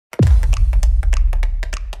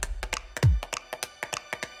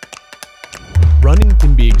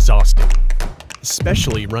be exhausting,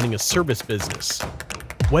 especially running a service business.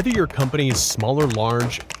 Whether your company is small or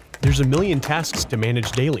large, there's a million tasks to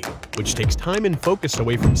manage daily, which takes time and focus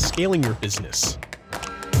away from scaling your business.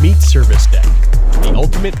 Meet ServiceDeck, the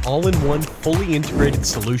ultimate all-in-one, fully integrated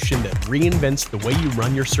solution that reinvents the way you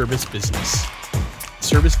run your service business.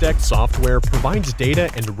 ServiceDeck software provides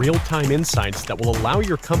data and real-time insights that will allow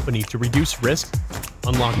your company to reduce risk,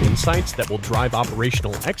 unlock insights that will drive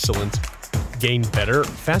operational excellence, gain better,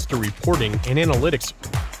 faster reporting and analytics,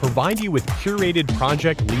 provide you with curated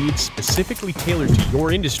project leads specifically tailored to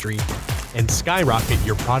your industry, and skyrocket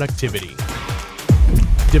your productivity.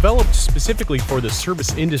 Developed specifically for the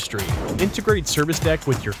service industry, integrate ServiceDeck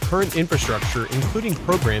with your current infrastructure, including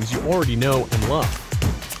programs you already know and love.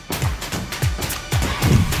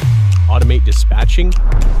 Automate dispatching,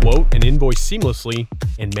 quote and invoice seamlessly,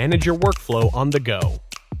 and manage your workflow on the go.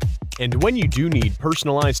 And when you do need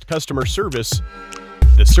personalized customer service,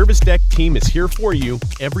 the ServiceDeck team is here for you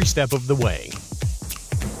every step of the way.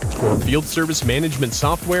 For field service management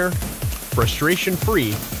software,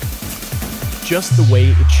 frustration-free, just the way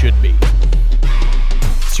it should be.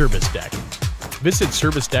 ServiceDeck. Visit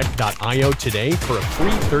servicedeck.io today for a free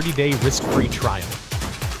 30-day risk-free trial.